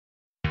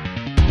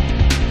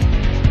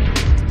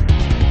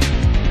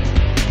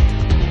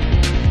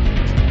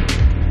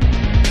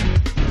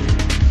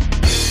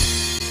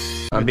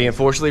I'm being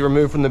forcibly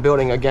removed from the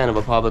building again of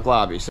a public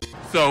lobby.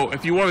 So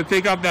if you want to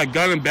take off that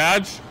gun and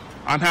badge,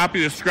 I'm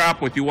happy to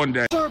scrap with you one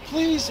day. Sir,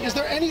 please, is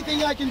there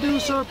anything I can do,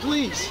 sir,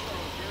 please?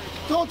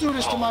 Don't do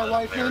this to my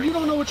wife, man. You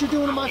don't know what you're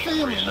doing to my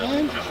family,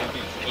 man.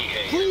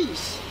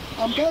 Please,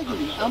 I'm begging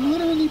you. I'm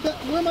literally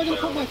where am I going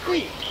to put my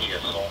feet?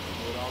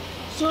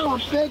 Sir, I'm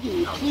begging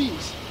you,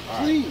 please.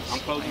 Please.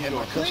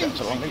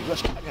 Please.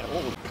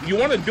 You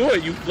want to do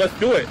it, let's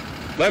do it.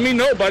 Let me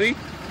know, buddy.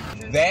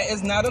 That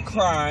is not a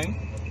crime,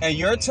 and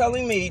you're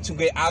telling me to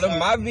get out of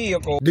my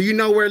vehicle. Do you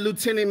know where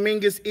Lieutenant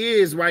Mingus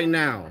is right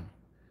now?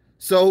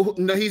 So,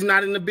 no, he's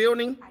not in the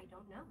building? I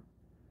don't know.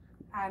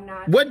 I'm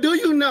not. What do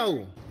you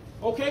know?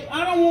 Okay,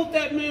 I don't want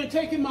that man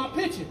taking my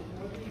picture.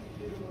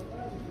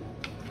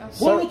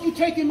 Why don't you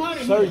take him out of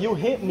here? Sir, you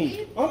hit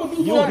me. I'm gonna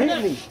do You that hit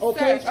next. me.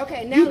 Okay? Sir,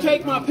 okay, now you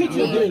take my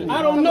picture then.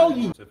 I don't know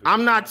you.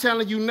 I'm not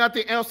telling you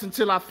nothing else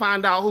until I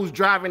find out who's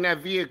driving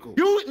that vehicle.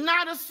 You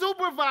not a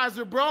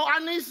supervisor, bro. I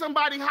need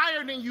somebody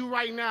higher than you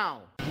right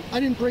now. I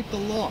didn't break the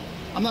law.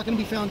 I'm not going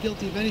to be found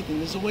guilty of anything.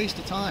 This is a waste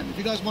of time. If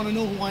you guys want to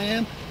know who I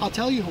am, I'll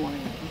tell you who I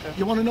am. Okay.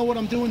 You want to know what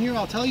I'm doing here?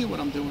 I'll tell you what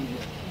I'm doing here.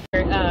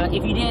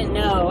 If you didn't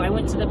know, I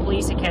went to the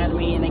police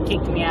academy and they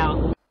kicked me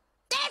out.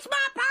 That's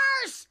my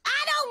purse!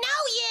 I don't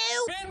know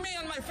you! Spit me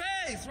on my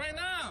face right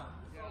now!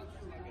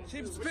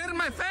 She spit in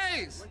my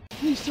face!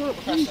 Please, sir,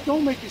 please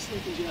don't make me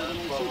sleep in jail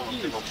tonight,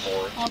 sir,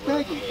 please. I'm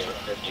begging you.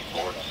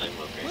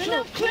 We're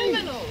not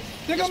criminals.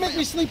 They're going to make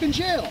me sleep in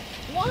jail.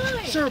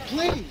 Why? Sir,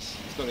 please.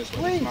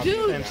 Please.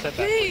 Dude,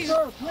 please.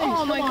 Sir, please.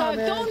 Oh my God,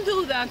 man. don't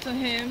do that to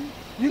him.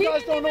 You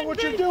guys don't know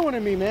what you're doing to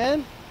me,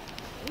 man.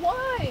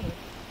 Why?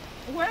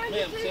 Where are you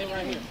Ma'am, stand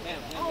right here. Ma'am,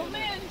 Oh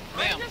man,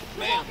 ma'am,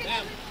 ma'am.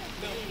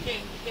 No, you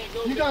can't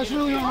go. You guys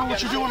really don't know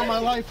what you're doing in my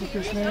life with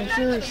this, man.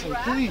 Seriously,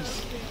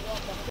 please.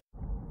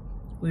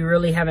 We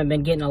really haven't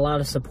been getting a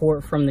lot of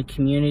support from the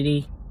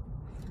community.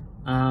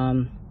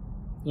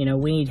 You know,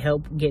 we need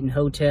help getting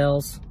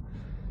hotels.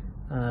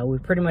 We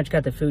pretty much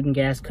got the food and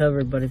gas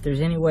covered, but if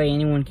there's any way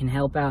anyone can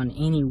help out in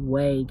any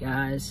way,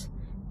 guys,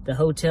 the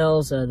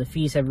hotels, the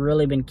fees have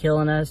really been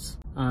killing us.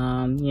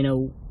 You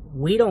know,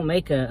 we don't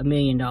make $1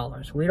 million.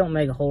 We don't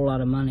make a whole lot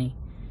of money.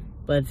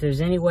 But if there's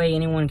any way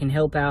anyone can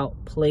help out,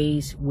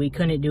 please. We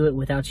couldn't do it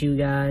without you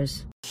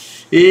guys.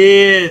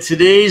 Yeah,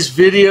 today's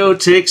video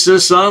takes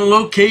us on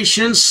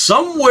location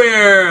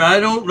somewhere. I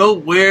don't know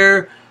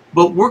where,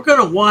 but we're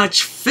going to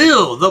watch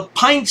Phil, the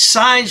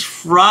pint-sized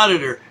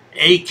frauditor,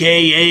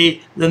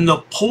 aka the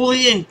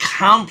Napoleon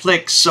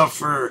complex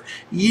sufferer.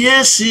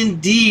 Yes,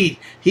 indeed,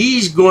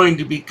 he's going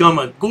to become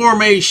a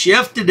gourmet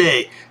chef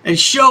today and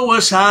show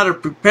us how to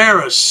prepare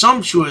a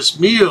sumptuous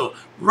meal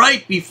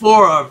right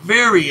before our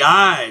very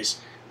eyes.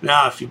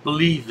 Now, if you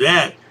believe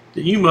that,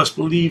 then you must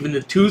believe in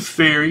the Tooth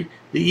Fairy,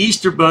 the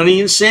Easter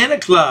Bunny, and Santa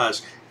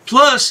Claus.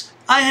 Plus,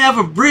 I have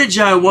a bridge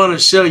I want to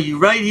sell you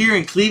right here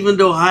in Cleveland,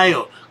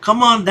 Ohio.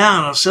 Come on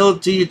down, I'll sell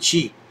it to you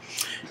cheap.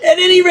 At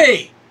any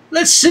rate,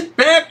 let's sit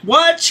back,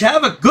 watch,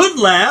 have a good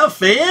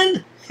laugh,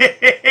 and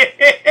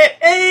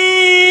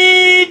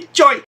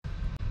enjoy.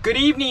 Good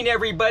evening,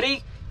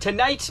 everybody.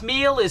 Tonight's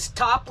meal is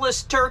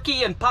topless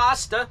turkey and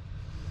pasta.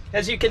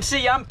 As you can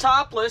see, I'm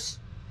topless.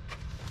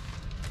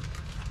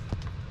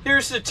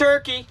 Here's the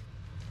turkey.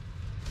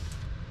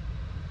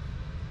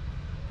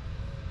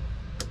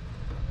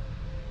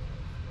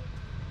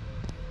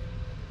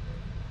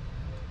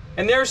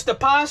 And there's the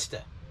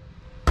pasta.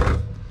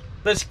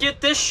 Let's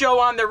get this show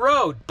on the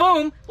road.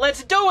 Boom,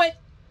 let's do it.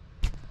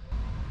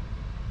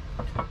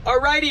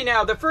 Alrighty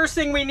now, the first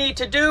thing we need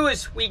to do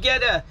is we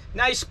get a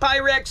nice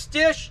Pyrex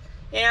dish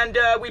and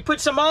we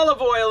put some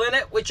olive oil in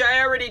it, which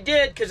I already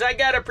did because I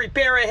got to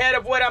prepare ahead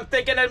of what I'm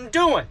thinking of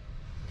doing.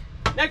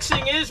 Next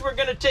thing is we're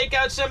going to take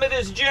out some of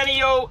this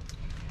Genio,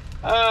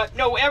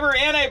 Ever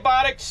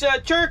Antibiotics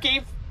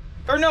turkey.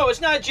 Or no, it's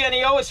not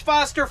Genio, it's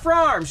Foster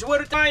Farms.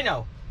 What do I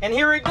know? And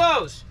here it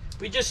goes.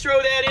 We just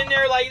throw that in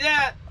there like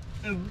that.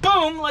 And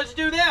boom, let's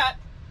do that.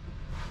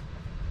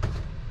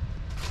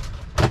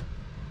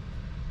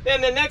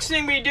 Then the next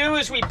thing we do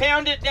is we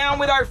pound it down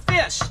with our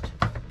fist.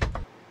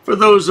 For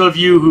those of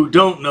you who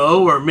don't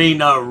know or may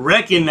not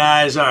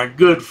recognize our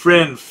good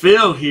friend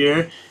Phil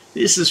here,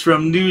 this is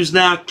from News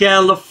Now,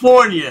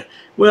 California.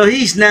 Well,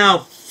 he's now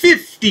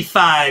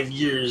 55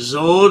 years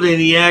old and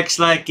he acts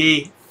like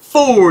a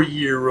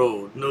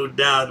 4-year-old, no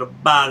doubt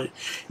about it.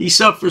 He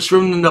suffers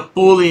from the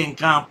Napoleon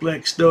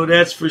complex, though,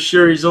 that's for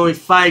sure. He's only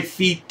 5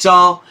 feet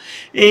tall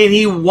and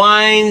he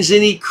whines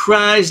and he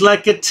cries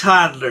like a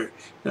toddler.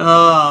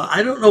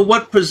 I don't know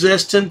what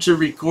possessed him to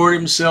record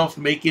himself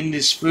making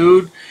this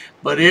food,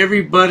 but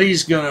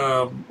everybody's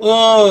gonna,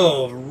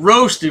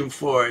 roast him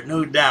for it,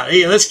 no doubt.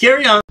 Hey, let's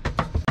carry on.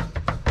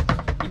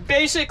 You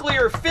basically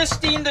are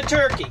fisting the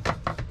turkey.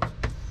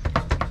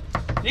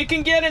 You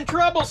can get in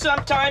trouble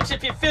sometimes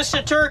if you fist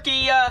a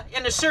turkey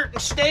in a certain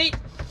state,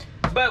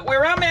 but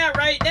where I'm at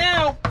right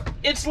now,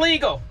 it's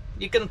legal.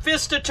 You can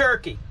fist a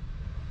turkey.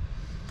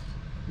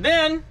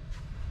 Then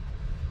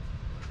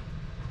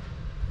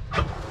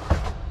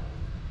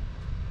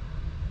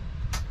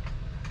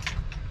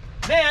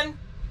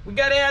we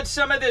got to add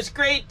some of this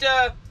great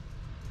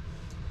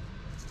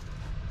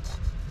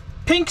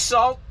pink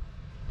salt.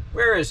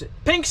 Where is it?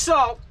 Pink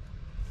salt.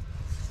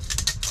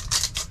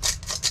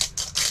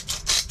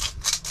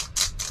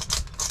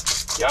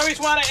 You always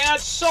want to add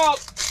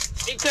salt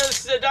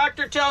because the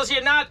doctor tells you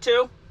not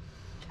to.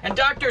 And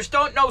doctors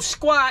don't know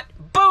squat.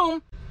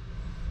 Boom!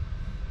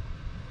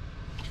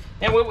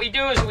 And what we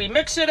do is we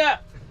mix it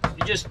up.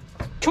 You just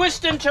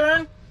twist and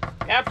turn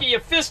after you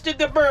fisted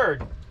the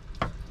bird.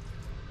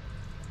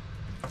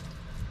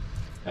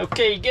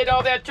 Okay, you get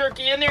all that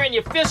turkey in there and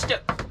you fist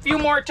it a few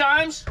more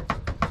times.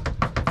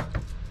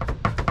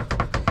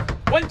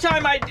 One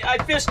time I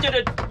fisted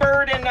a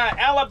bird in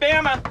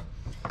Alabama,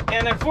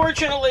 and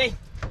unfortunately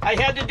I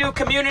had to do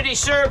community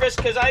service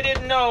because I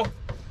didn't know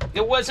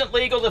it wasn't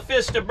legal to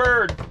fist a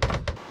bird.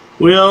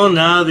 Well,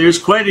 now there's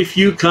quite a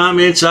few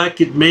comments I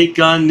could make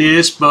on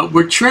this, but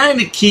we're trying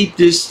to keep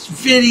this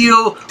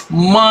video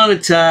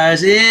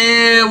monetized,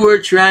 and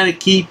we're trying to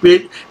keep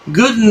it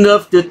good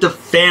enough that the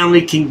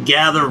family can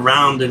gather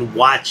around and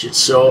watch it.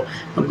 So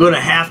I'm going to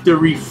have to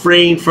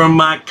refrain from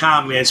my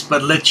comments,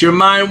 but let your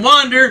mind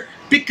wander,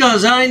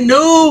 because I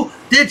know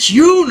that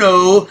you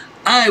know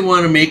I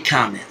want to make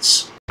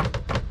comments.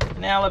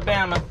 In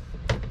Alabama.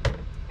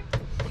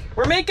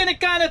 We're making it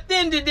kind of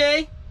thin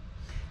today.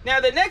 Now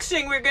the next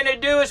thing we're going to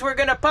do is we're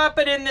going to pop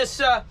it in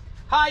this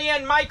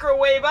high-end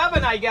microwave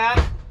oven I got.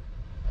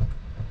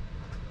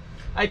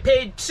 I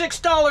paid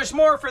 $6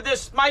 more for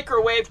this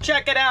microwave.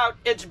 Check it out.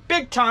 It's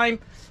big time.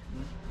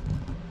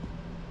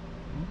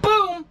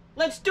 Boom!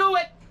 Let's do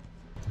it!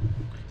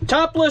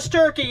 Topless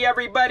turkey,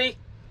 everybody.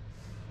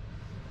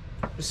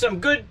 Some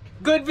good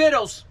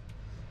vittles.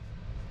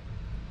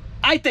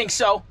 I think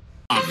so.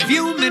 A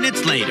few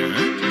minutes later.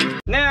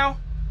 Now,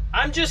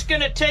 I'm just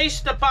going to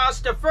taste the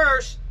pasta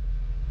first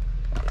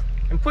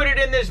and put it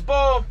in this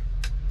bowl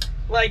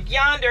like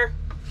yonder.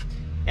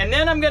 And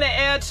then I'm going to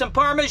add some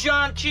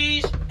Parmesan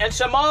cheese and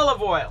some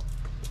olive oil.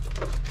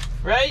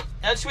 Right?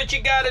 That's what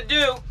you got to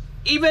do.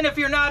 Even if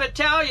you're not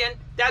Italian,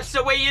 that's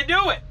the way you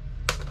do it.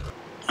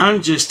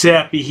 I'm just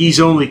happy he's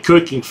only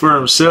cooking for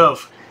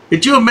himself.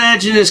 Could you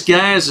imagine this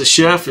guy as a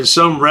chef in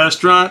some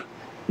restaurant?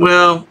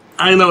 Well,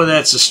 I know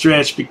that's a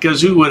stretch,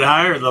 because who would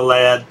hire the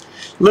lad?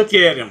 Look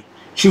at him.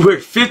 He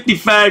wears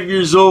 55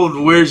 years old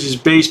and wears his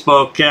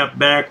baseball cap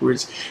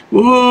backwards.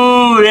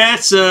 Ooh,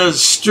 that's a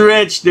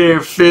stretch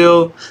there,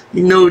 Phil.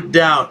 No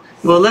doubt.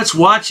 Well, let's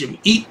watch him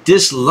eat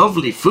this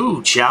lovely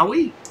food, shall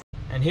we?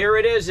 And here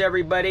it is,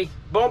 everybody.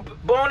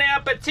 Bon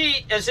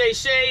appetit, as they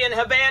say in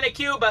Havana,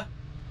 Cuba.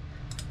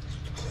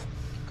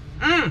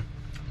 Mmm.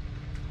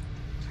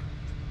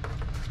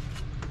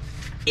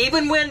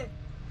 Even when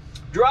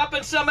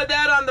dropping some of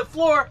that on the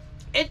floor,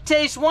 it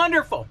tastes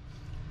wonderful.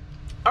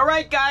 All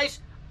right,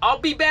 guys, I'll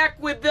be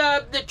back with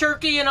the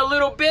turkey in a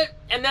little bit,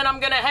 and then I'm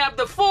going to have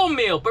the full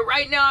meal. But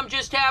right now I'm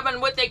just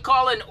having what they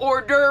call an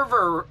hors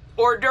d'oeuvre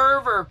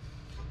or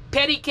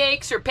petty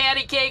cakes or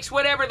patty cakes,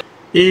 whatever.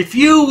 If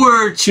you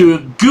were to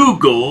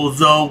Google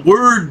the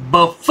word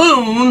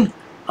buffoon,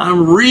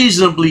 I'm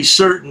reasonably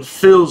certain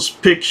Phil's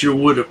picture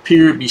would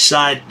appear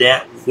beside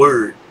that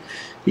word.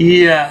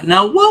 Yeah,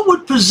 now what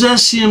would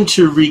possess him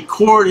to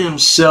record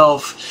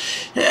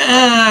himself?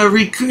 Yeah,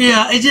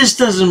 it just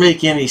doesn't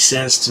make any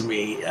sense to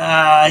me.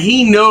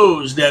 He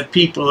knows that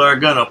people are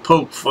gonna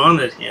poke fun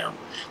at him.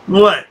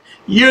 What?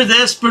 You're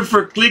desperate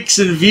for clicks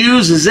and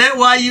views? Is that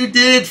why you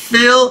did it,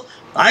 Phil?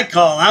 I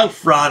call out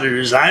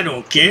frauditors, I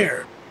don't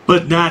care.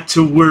 But not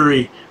to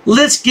worry.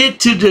 Let's get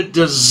to the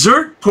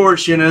dessert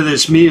portion of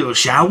this meal,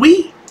 shall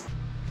we?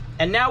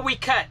 And now we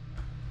cut.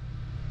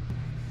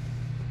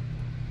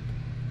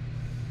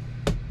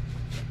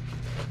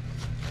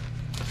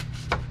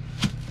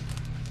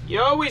 You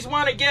always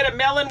want to get a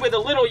melon with a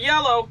little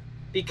yellow,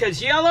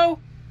 because yellow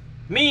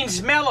means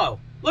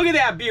mellow. Look at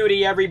that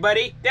beauty,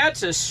 everybody.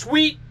 That's a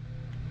sweet,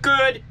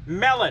 good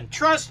melon.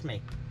 Trust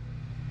me.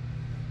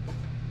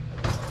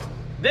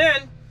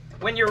 Then,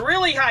 when you're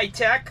really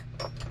high-tech,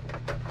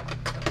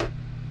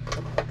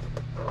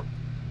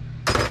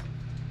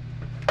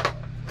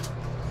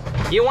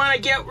 you want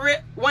to get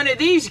one of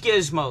these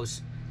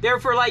gizmos. They're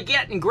for like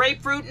getting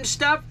grapefruit and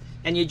stuff,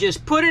 and you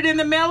just put it in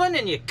the melon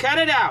and you cut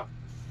it out.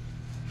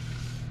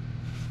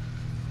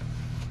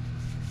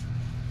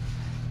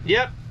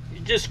 Yep,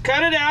 you just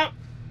cut it out,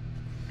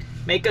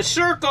 make a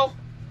circle.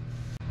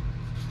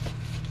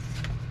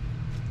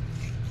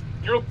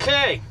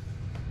 Okay.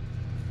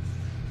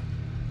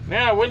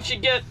 Now, once you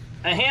get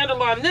a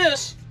handle on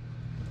this,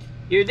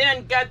 you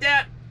then got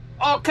that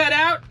all cut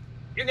out.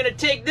 You're going to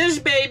take this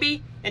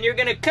baby and you're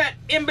going to cut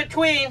in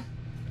between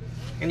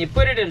and you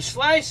put it in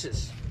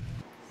slices.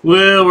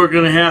 Well, we're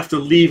going to have to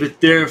leave it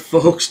there,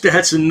 folks.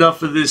 That's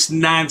enough of this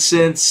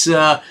nonsense.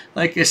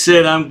 Like I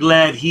said, I'm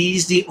glad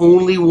he's the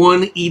only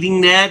one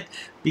eating that,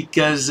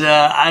 because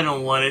I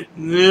don't want it.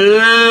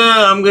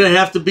 I'm going to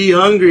have to be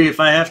hungry if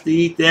I have to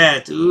eat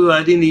that. Ooh,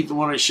 I didn't even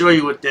want to show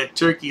you what that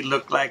turkey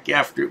looked like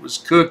after it was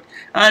cooked.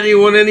 I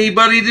didn't want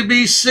anybody to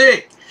be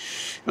sick.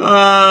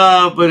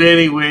 But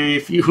anyway,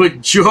 if you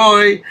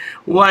enjoy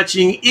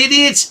watching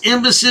idiots,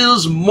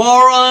 imbeciles,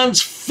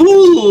 morons,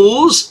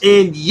 fools,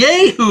 and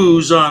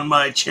yahoos on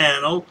my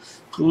channel,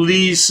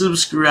 please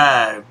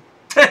subscribe.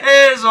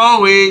 As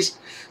always,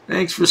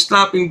 thanks for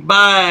stopping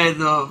by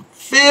the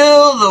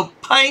Phil the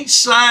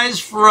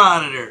Pint-Sized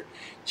Frauditor.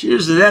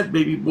 Cheers to that,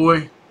 baby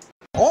boy.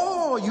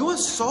 Oh, you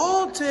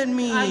assaulted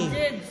me. I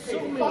did. So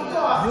many.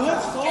 You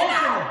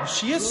assaulted me.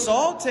 She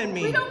assaulted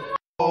me.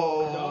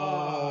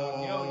 Yo,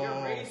 you're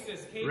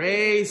racist.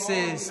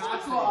 Racist.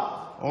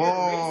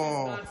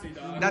 Oh,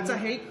 that's a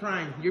hate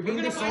crime. You're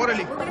being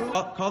disorderly.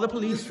 Call the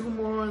police.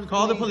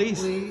 Call the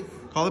police.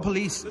 Call the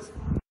police.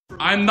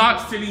 I'm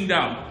not sitting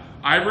down.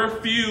 I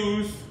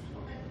refuse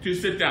to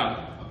sit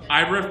down.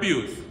 I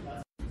refuse.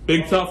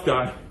 Big tough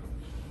guy.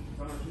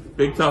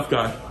 Big tough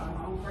guy.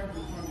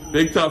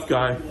 Big tough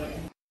guy.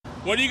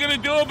 What are you gonna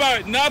do about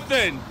it?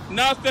 Nothing.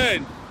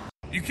 Nothing.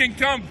 You can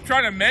come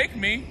try to make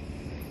me.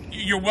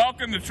 You're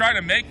welcome to try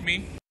to make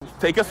me.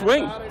 Take a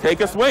swing.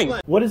 Take a swing.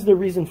 What is the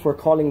reason for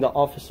calling the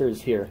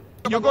officers here?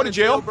 You'll go to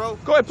jail, bro.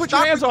 Go ahead, put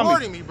your hands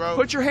on me.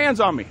 Put your hands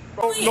on me.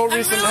 No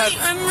reason to have.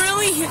 I'm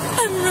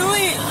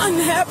really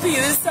unhappy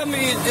that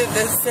somebody did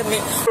this to me.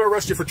 We'll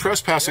arrest you for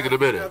trespassing in a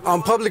minute.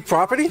 On public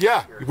property?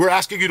 Yeah, we're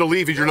asking you to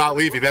leave and you're not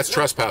leaving. That's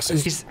trespassing.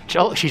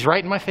 She's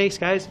right in my face,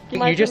 guys.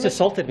 You just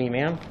assaulted me,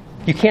 ma'am.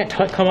 You can't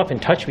come up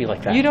and touch me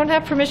like that. You don't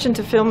have permission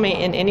to film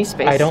me in any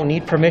space. I don't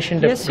need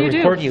permission to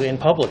record you in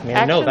public,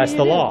 ma'am. No, that's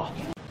the law.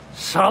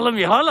 Salam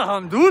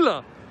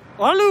alhamdulillah.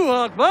 Allahu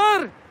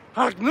Akbar.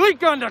 Hak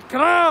nuikan da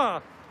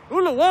kra.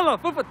 Ula wala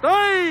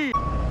fafatay.